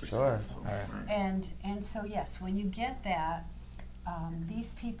super successful. And so yes, when you get that,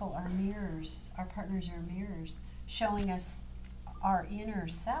 these people are mirrors. Our partners are mirrors, showing us our inner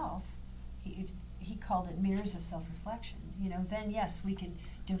self. He called it mirrors of self-reflection. You know, then yes, we can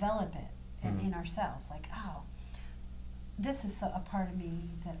develop it in ourselves. Like, oh, this is a part of me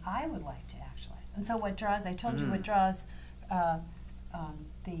that I would like to actualize. And so what draws, I told you what draws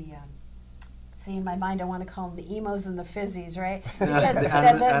see, in my mind I want to call them the emos and the fizzies, right? Because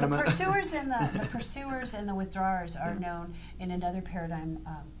the pursuers and the withdrawers are known in another paradigm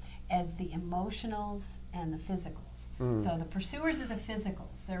as the emotionals and the physicals. So the pursuers are the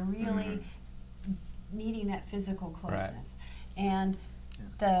physicals. They're really needing that physical closeness. And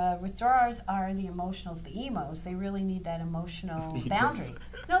the withdrawers are the emotionals, the emos. They really need that emotional boundary.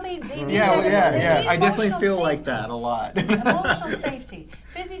 No, they need need I definitely feel safety. like that a lot. Emotional safety.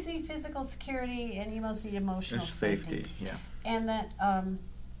 Fizzies need physical security, and emos need emotional safety. Yeah. And that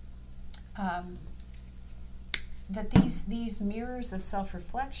that these mirrors of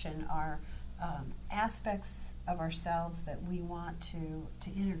self-reflection are aspects of ourselves that we want to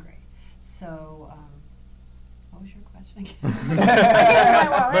integrate. So. What was your question again?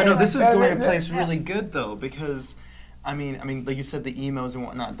 But no, this is going to place really good though, because I mean, like you said, the emos and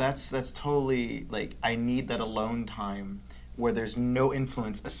whatnot. That's totally like, I need that alone time where there's no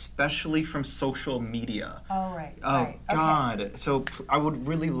influence, especially from social media. Oh right. Oh right. God. Okay. So I would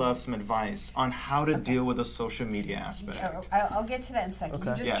really love some advice on how to deal with the social media aspect. Yeah, I'll get to that in a second.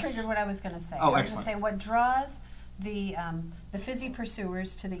 Okay. You just triggered what I was going to say. Oh, I was going excellent. to say what draws the fizzy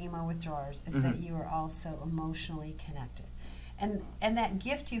pursuers to the emo withdrawers is that you are also emotionally connected. And that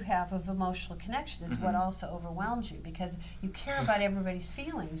gift you have of emotional connection is what also overwhelms you, because you care about everybody's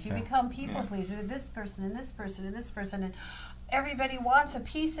feelings. You become people pleaser to this person and this person and this person, and everybody wants a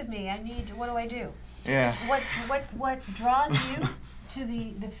piece of me. What do I do? Yeah. What draws you to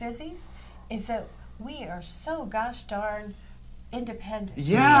the fizzies is that we are so gosh darn independent.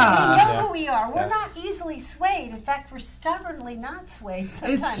 Yeah. We know who we are. We're not easily swayed. In fact, we're stubbornly not swayed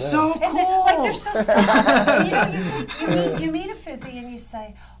sometimes. It's so And cool. like they're so stubborn. You know, you meet a fizzy and you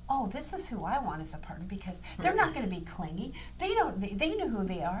say, oh, this is who I want as a partner, because they're not going to be clingy. They know who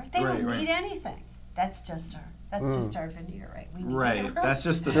they are. They don't need anything. That's just our veneer, right? We need That's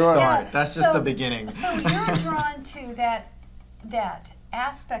just the start. Yeah. That's just the beginning. So you're drawn to that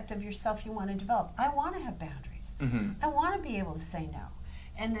aspect of yourself you want to develop. I want to have boundaries. I want to be able to say no.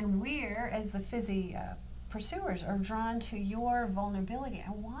 And then we're, as the fizzy pursuers, are drawn to your vulnerability.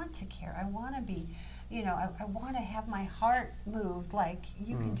 I want to care. I want to be, you know, I want to have my heart moved like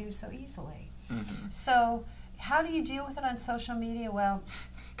you can do so easily. So how do you deal with it on social media? Well,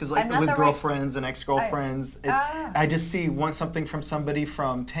 because like with girlfriends and ex-girlfriends, I just want something from somebody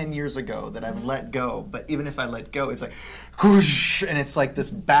from 10 years ago that I've let go. But even if I let go, it's like, whoosh, and it's like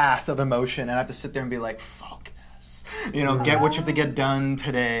this bath of emotion, and I have to sit there and be like, fuck this. You know, get what you have to get done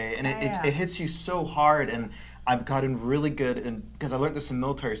today. And it hits you so hard. And I've gotten really good, because I learned this in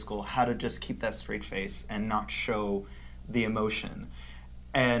military school, how to just keep that straight face and not show the emotion.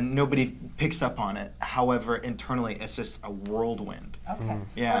 And nobody picks up on it. However, internally, it's just a whirlwind. Okay.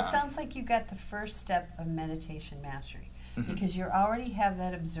 Yeah. Well, it sounds like you got the first step of meditation mastery, because you already have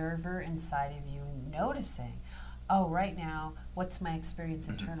that observer inside of you noticing, oh, right now, what's my experience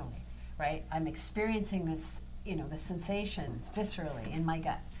internally, right? I'm experiencing this, you know, the sensations viscerally in my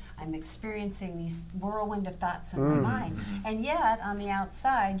gut. I'm experiencing these whirlwind of thoughts in my mind. And yet, on the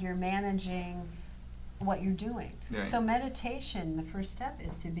outside, you're managing what you're doing. Right. So meditation, the first step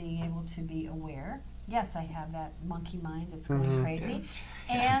is to being able to be aware. Yes, I have that monkey mind that's going crazy.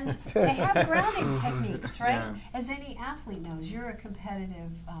 And to have grounding techniques, right? Yeah. As any athlete knows, you're a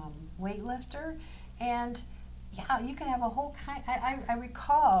competitive weightlifter, and yeah, you can have a whole kind. I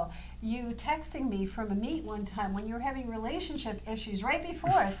recall you texting me from a meet one time when you were having relationship issues right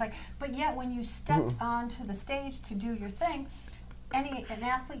before. It's like, but yet when you stepped onto the stage to do your thing, an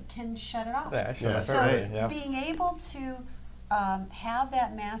athlete can shut it off. Yeah, sure. So being able to have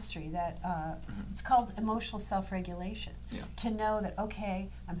that mastery, that it's called emotional self-regulation, to know that, okay,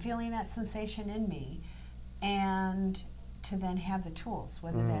 I'm feeling that sensation in me, and to then have the tools,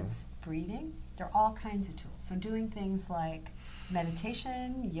 whether that's breathing. There are all kinds of tools. So doing things like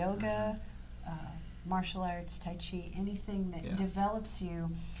meditation, yoga, martial arts, Tai Chi, anything that develops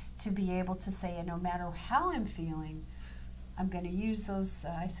you to be able to say, no matter how I'm feeling, I'm going to use those,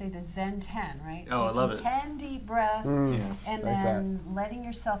 I say the Zen 10, right? Oh, I love it. 10 deep breaths, Yes. and Like then letting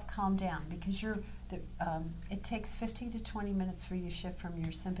yourself calm down, because it takes 15 to 20 minutes for you to shift from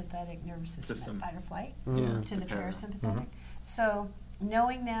your sympathetic nervous system, fight or flight, Yeah, to the parasympathetic. So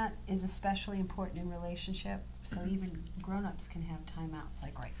knowing that is especially important in relationship. So even grown-ups can have timeouts.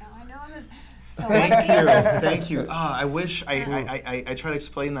 Like right now, I know this. So Thank you, thank you. I wish I try to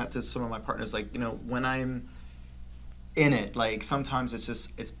explain that to some of my partners. Like, you know, when I'm in it, like sometimes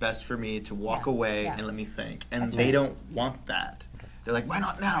it's best for me to walk away and let me think. And That's they right. don't want that. They're like, why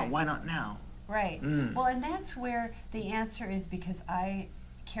not now? Why not now? Right. Well, and that's where the answer is, because I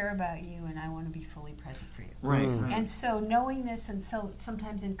care about you and I want to be fully present for you. Right. And so knowing this, and so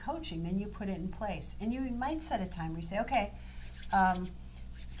sometimes in coaching, then you put it in place. And you might set a time where you say, okay,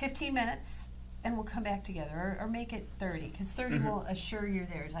 15 minutes, and we'll come back together, or make it 30, because 30 will assure you're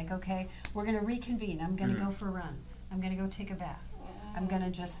there. It's like, okay, we're going to reconvene. I'm going to go for a run. I'm going to go take a bath. I'm going to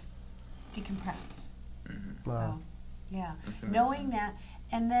just decompress. Wow. So, yeah, That's amazing. knowing that,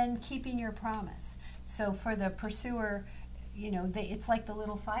 and then keeping your promise. So for the pursuer, you know, it's like the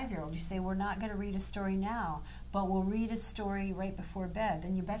little 5-year-old. You say, we're not going to read a story now, but we'll read a story right before bed.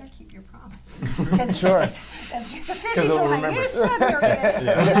 Then you better keep your promise. Because Sure. the 50s were like, you said we were going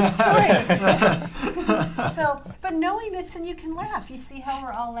to read a story. So, but knowing this, then you can laugh. You see how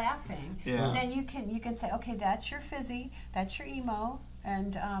we're all laughing. Yeah. Then you can say, okay, that's your fizzy, that's your emo,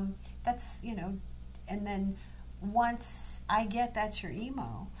 and that's, you know, and then once I get that's your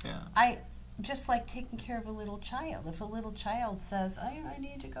emo, Yeah. Just like taking care of a little child. If a little child says, I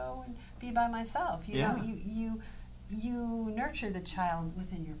need to go and be by myself, you know, you nurture the child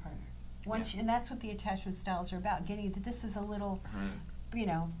within your partner. And that's what the attachment styles are about, getting that this is a little, you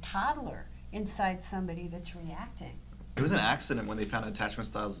know, toddler inside somebody that's reacting. It was an accident when they found attachment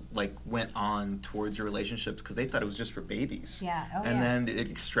styles like went on towards your relationships, because they thought it was just for babies. Yeah. Oh, and yeah. then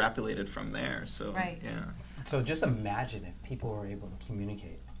it extrapolated from there. So Right. yeah. So just imagine if people were able to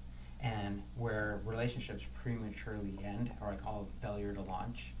communicate, and where relationships prematurely end, or I call it failure to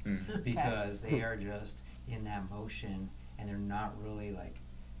launch, because they are just in that motion and they're not really like,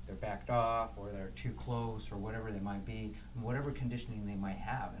 they're backed off or they're too close or whatever they might be, whatever conditioning they might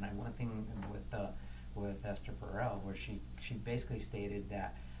have. And one thing with Esther Perel, where she basically stated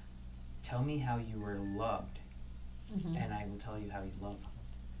that, tell me how you were loved, and I will tell you how you love.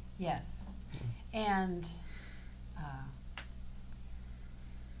 Yes. And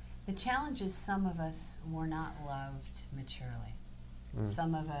the challenge is some of us were not loved maturely.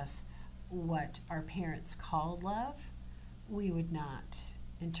 Some of us, what our parents called love, we would not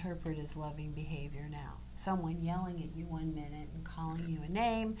interpret as loving behavior now. Someone yelling at you one minute and calling you a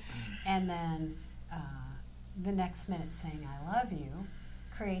name, and then the next minute saying I love you,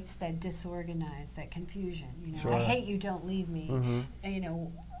 creates that disorganized, that confusion. You know, Sure. I hate you, don't leave me. You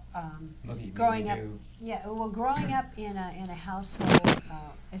know, Growing growing up in a household,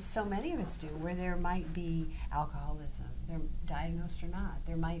 as so many of us do, where there might be alcoholism, they're diagnosed or not,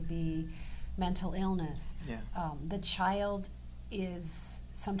 there might be mental illness. The child is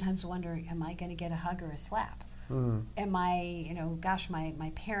sometimes wondering, am I going to get a hug or a slap? Am I, you know, gosh,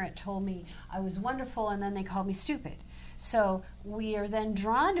 my parent told me I was wonderful and then they called me stupid. So we are then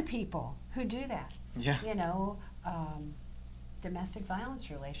drawn to people who do that. Yeah. You know, domestic violence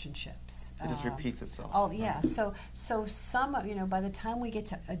relationships. It just repeats itself. Oh yeah. So some, you know, by the time we get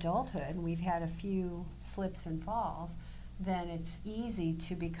to adulthood and we've had a few slips and falls, then it's easy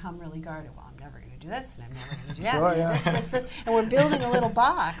to become really guarded. Well, I'm never going to do this, and I'm never going to do that. Sure, yeah. This, and we're building a little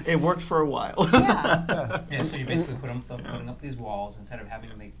box. It worked for a while. Yeah. Yeah, so you basically putting up these walls instead of having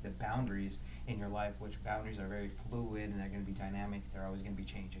to make the boundaries in your life, which boundaries are very fluid and they're going to be dynamic. They're always going to be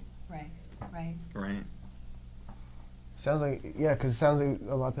changing. Right. Right. Sounds like, yeah, because it sounds like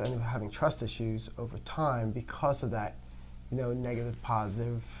a lot of people end up having trust issues over time because of that, you know, negative,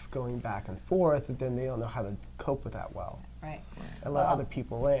 positive, going back and forth, but then they don't know how to cope with that well. Right. And let other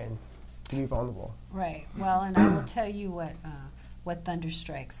people in to be vulnerable. Right. Well, and I will tell you what Thunder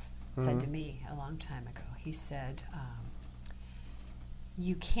Strikes said to me a long time ago. He said,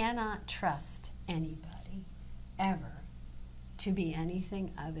 you cannot trust anybody ever to be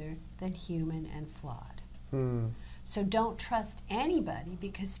anything other than human and flawed. So don't trust anybody,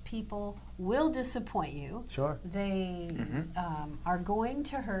 because people will disappoint you. Sure. They are going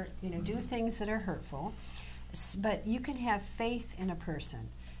to hurt, you know, do things that are hurtful. But you can have faith in a person,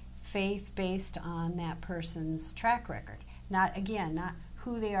 faith based on that person's track record. Not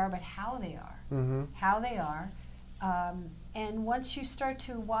who they are, but how they are. How they are. And once you start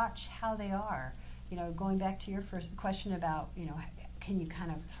to watch how they are, you know, going back to your first question about, you know, can you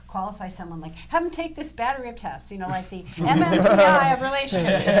kind of qualify someone, like have them take this battery of tests, you know, like the MMPI of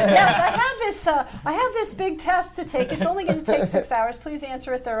relationships. Yes, I have this big test to take. It's only going to take 6 hours. Please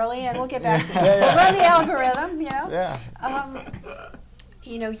answer it thoroughly, and we'll get back to you. We'll run the algorithm, you know. Yeah.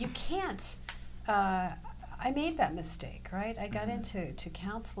 You know, you can't. I made that mistake, right? I got into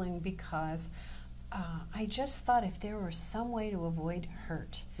counseling because I just thought if there were some way to avoid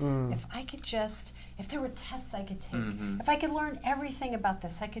hurt, if there were tests I could take, if I could learn everything about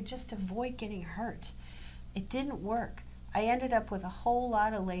this, I could just avoid getting hurt. It didn't work. I ended up with a whole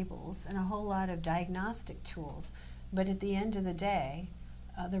lot of labels and a whole lot of diagnostic tools, but at the end of the day,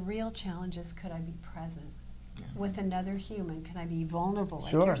 the real challenge is, could I be present with another human? Can I be vulnerable,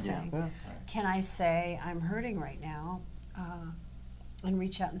 like you're saying? Yeah. Can I say, I'm hurting right now, and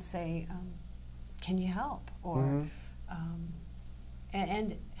reach out and say, can you help? Or,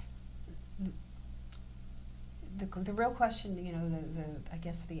 and the real question, you know, I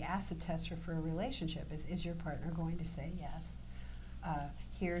guess the acid tester for a relationship is your partner going to say yes?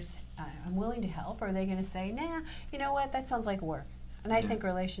 I'm willing to help, or are they going to say, nah, you know what, that sounds like work. And I think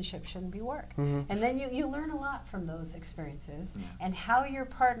relationships shouldn't be work. And then you learn a lot from those experiences and how your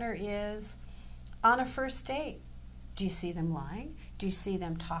partner is on a first date. Do you see them lying? Do you see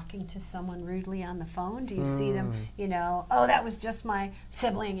them talking to someone rudely on the phone? Do you see them, you know, oh, that was just my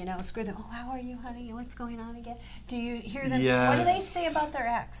sibling, you know, screw them. Oh, how are you, honey? What's going on again? Do you hear them? What do they say about their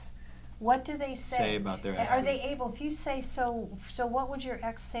ex? What do they say about their exes? Are they able, if you say, so what would your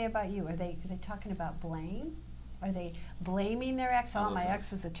ex say about you? Are they talking about blame? Are they blaming their ex? Oh, my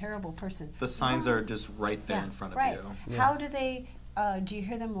ex was a terrible person. The signs are just right there in front of you. Yeah. How do they, do you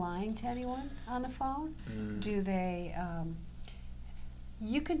hear them lying to anyone on the phone? Do they,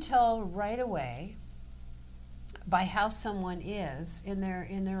 you can tell right away by how someone is in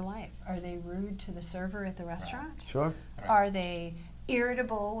their life. Are they rude to the server at the restaurant? Sure. Are they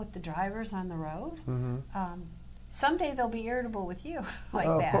irritable with the drivers on the road? Someday they'll be irritable with you like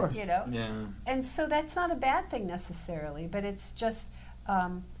that, you know? Yeah. And so that's not a bad thing necessarily, but it's just,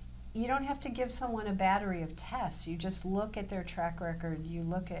 you don't have to give someone a battery of tests. You just look at their track record. You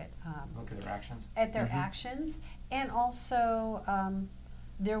look at their actions. At their actions, and also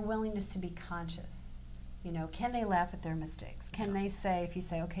their willingness to be conscious. You know, can they laugh at their mistakes? Can they say, if you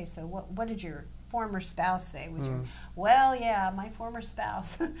say, okay, so what did your former spouse say? Well, yeah, my former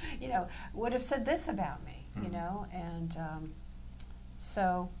spouse, you know, would have said this about me. You know, and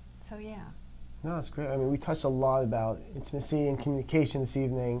so yeah. No, that's great. I mean, we touched a lot about intimacy and communication this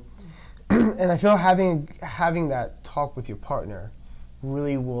evening, and I feel having that talk with your partner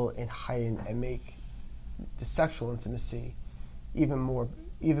really will heighten and make the sexual intimacy even more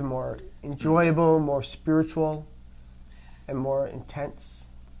enjoyable, more spiritual, and more intense.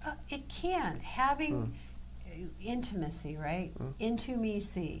 It can. Having intimacy, right?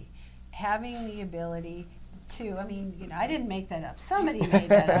 Intimacy, having the ability to, I mean, you know, I didn't make that up. Somebody made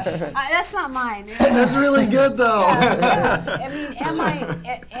that up. That's not mine. That's really good, though. I mean,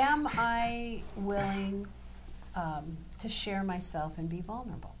 am I willing to share myself and be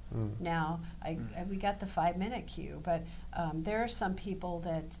vulnerable? Now, we got the 5-minute cue, but there are some people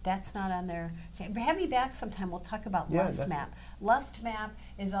that's not on their. Have me back sometime. We'll talk about Lust Map. Lust Map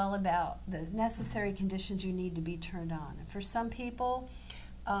is all about the necessary conditions you need to be turned on. And for some people,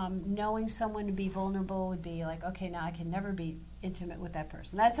 knowing someone to be vulnerable would be like, okay, now I can never be intimate with that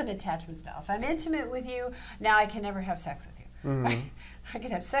person. That's an attachment style. If I'm intimate with you, now I can never have sex with you. Right? I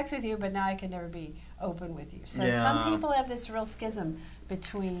can have sex with you, but now I can never be open with you. So some people have this real schism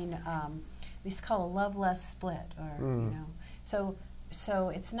between, it's called a love-lust split, or you know. So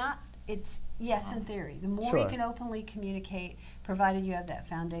it's not. It's yes, in theory. The more you can openly communicate, provided you have that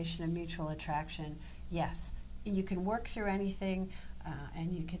foundation of mutual attraction, yes, you can work through anything.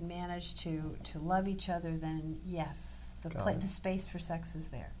 And you can manage to love each other, then yes, the space for sex is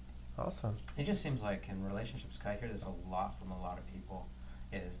there. Awesome. It just seems like in relationships, 'cause I hear this a lot from a lot of people,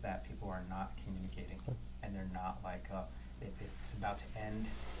 is that people are not communicating, and they're not like, if it's about to end,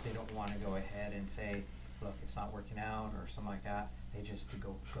 they don't want to go ahead and say, look, it's not working out, or something like that. They just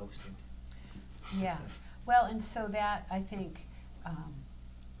go ghosting. Yeah. Well, and so that, I think,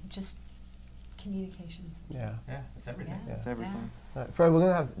 just communications. Yeah. Yeah, it's everything. Yeah. It's everything. All right, Fred, we're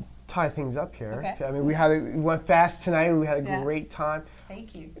going to have to tie things up here. Okay. I mean, we went fast tonight. We had a great time.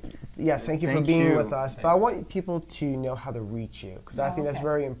 Thank you. Yes, thank you for being with us. But I want people to know how to reach you, because I think that's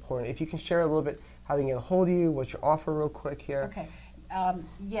very important. If you can share a little bit how they can get a hold of you, what's your offer real quick here. Okay.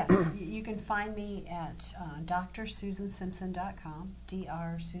 Yes, you can find me at drsusansimpson.com,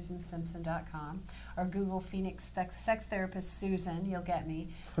 drsusansimpson.com, or Google Phoenix Sex Therapist Susan, you'll get me.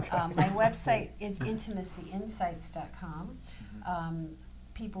 My website is intimacyinsights.com.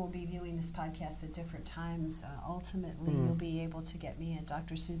 People will be viewing this podcast at different times. Ultimately, you'll be able to get me at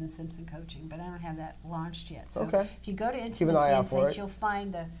Dr. Susan Simpson Coaching, but I don't have that launched yet. So if you go to Intimacy Insights, you'll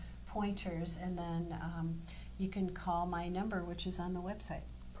find the pointers, and then you can call my number, which is on the website.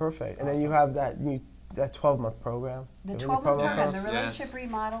 Perfect. And then you have that 12-month program. The 12-month program, the relationship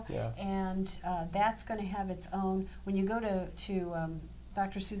remodel, and that's going to have its own. When you go to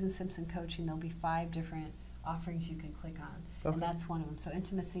Dr. Susan Simpson Coaching, there'll be 5 different offerings you can click on, and that's one of them. So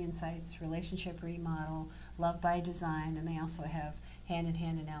Intimacy Insights, Relationship Remodel, Love by Design, and they also have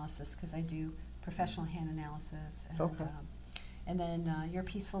hand-in-hand analysis, because I do professional hand analysis. And then Your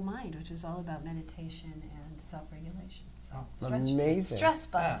Peaceful Mind, which is all about meditation and self-regulation. So amazing. Stress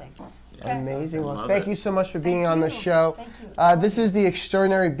busting. Yeah. Amazing. Well, thank you so much for being on the show. Thank you. This is the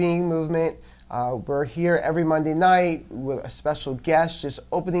Extraordinary Being Movement. We're here every Monday night with a special guest, just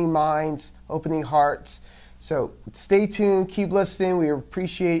opening minds, opening hearts. So stay tuned, keep listening. We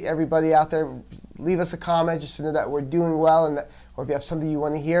appreciate everybody out there. Leave us a comment just to know that we're doing well, and or if you have something you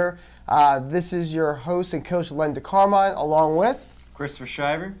want to hear. This is your host and coach, Len DeCarmine, along with Christopher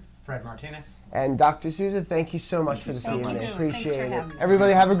Shiver, Fred Martinez, and Dr. Susan. Thank you so much for this evening. Thank you. Appreciate Thanks for it. having me.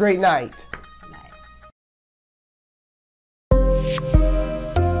 Everybody have a great night.